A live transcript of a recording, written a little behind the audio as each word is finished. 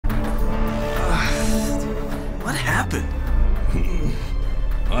happen?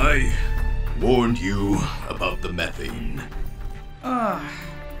 I warned you about the methane.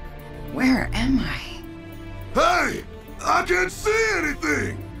 Where am I? Hey! I can't see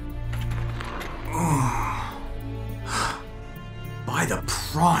anything! By the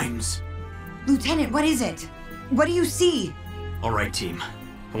primes. Lieutenant, what is it? What do you see? All right, team.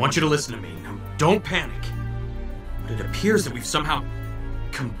 I want you to listen to me. Now, don't panic. But it appears that we've somehow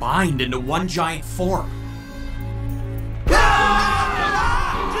combined into one giant form.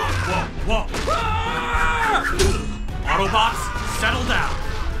 Whoa, whoa. Autobots, settle down.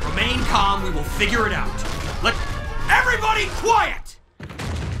 Remain calm, we will figure it out. Let everybody quiet!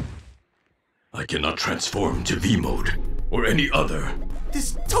 I cannot transform to V-mode or any other.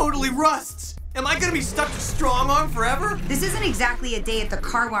 This totally rusts! Am I gonna be stuck to strong arm forever? This isn't exactly a day at the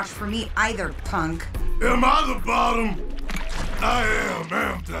car wash for me either, punk. Am I the bottom? I am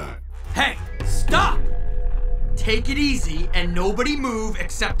I? Hey, stop! Take it easy and nobody move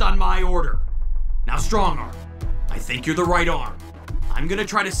except on my order. Now, strong arm. I think you're the right arm. I'm gonna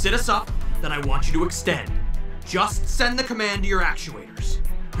try to sit us up, then I want you to extend. Just send the command to your actuators.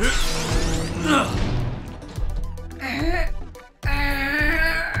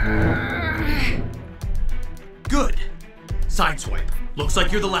 Good. Sideswipe. Looks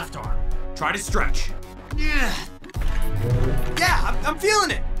like you're the left arm. Try to stretch. Yeah, I'm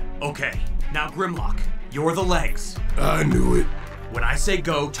feeling it. Okay, now Grimlock, you're the legs. I knew it. When I say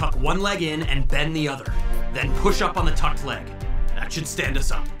go, tuck one leg in and bend the other. Then push up on the tucked leg. That should stand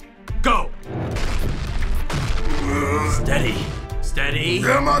us up. Go! Steady. Steady.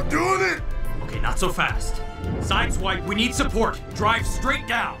 Am I doing it? Okay, not so fast. Sideswipe, we need support. Drive straight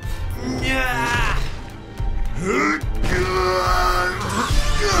down. Yeah.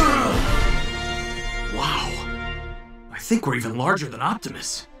 Wow. I think we're even larger than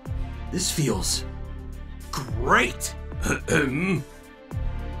Optimus. This feels great.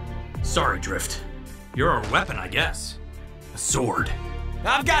 Sorry, Drift. You're our weapon, I guess. A sword.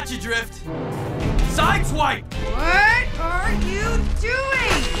 I've got you, Drift. Sideswipe! What are you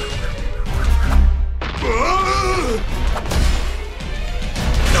doing?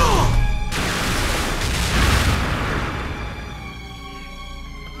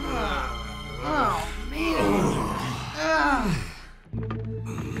 Oh, man.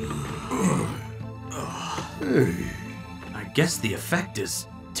 I guess the effect is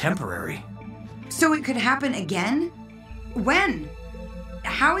temporary. So it could happen again? When?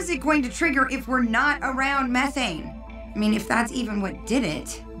 How is it going to trigger if we're not around methane? I mean, if that's even what did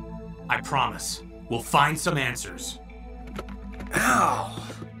it. I promise. We'll find some answers. Ow.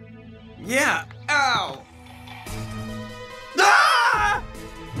 Yeah, ow. Ah!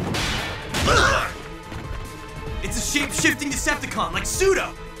 It's a shape-shifting Decepticon, like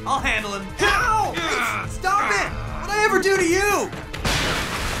Pseudo. I'll handle him. Ow! Stop it! What'd I ever do to you?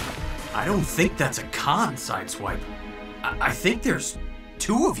 I don't think that's a con, Sideswipe. I think there's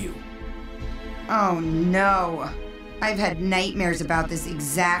two of you. Oh no. I've had nightmares about this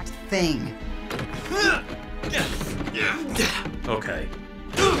exact thing. Okay.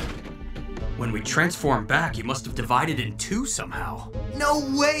 When we transform back, you must have divided in two somehow. No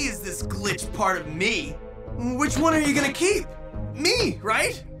way is this glitch part of me. Which one are you gonna keep? Me,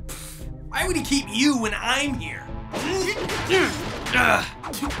 right? Why would he keep you when I'm here?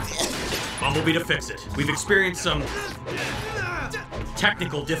 Bumblebee to fix it. We've experienced some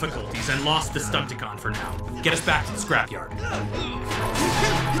technical difficulties and lost the Stunticon for now. Get us back to the scrapyard.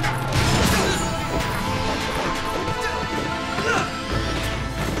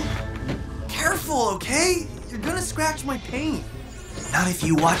 Careful, okay? You're gonna scratch my paint. Not if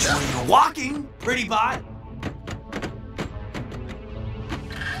you watch when you're walking, pretty bot.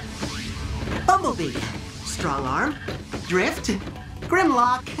 Bumblebee, Strong Arm, Drift,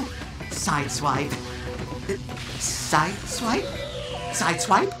 Grimlock, Sideswipe. Sideswipe?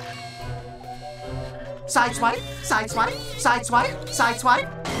 Sideswipe? Sideswipe? Sideswipe? Sideswipe? Sideswipe?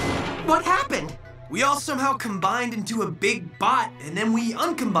 What happened? We all somehow combined into a big bot, and then we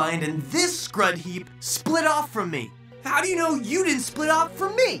uncombined, and this scrud heap split off from me. How do you know you didn't split off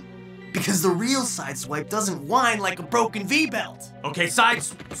from me? Because the real Sideswipe doesn't whine like a broken V-belt. Okay,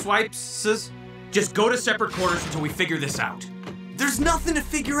 Sideswipes, just go to separate quarters until we figure this out. There's nothing to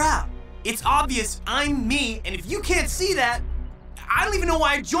figure out. It's obvious I'm me, and if you can't see that, I don't even know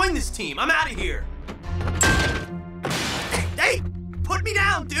why I joined this team. I'm out of here. Hey, put me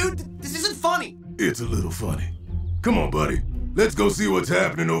down, dude. This isn't funny. It's a little funny. Come on, buddy. Let's go see what's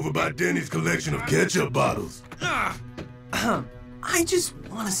happening over by Denny's collection of ketchup bottles. I just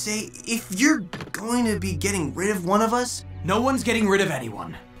want to say, if you're going to be getting rid of one of us... No one's getting rid of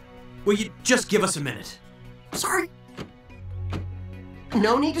anyone. Will you just give us a minute? Sorry.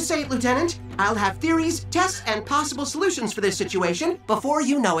 No need to say it, Lieutenant. I'll have theories, tests, and possible solutions for this situation before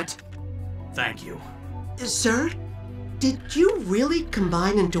you know it. Thank you. Sir, did you really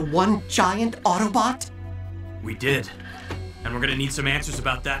combine into one giant Autobot? We did. And we're gonna need some answers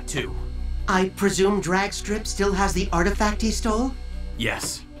about that too. I presume Dragstrip still has the artifact he stole?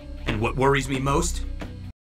 Yes. And what worries me most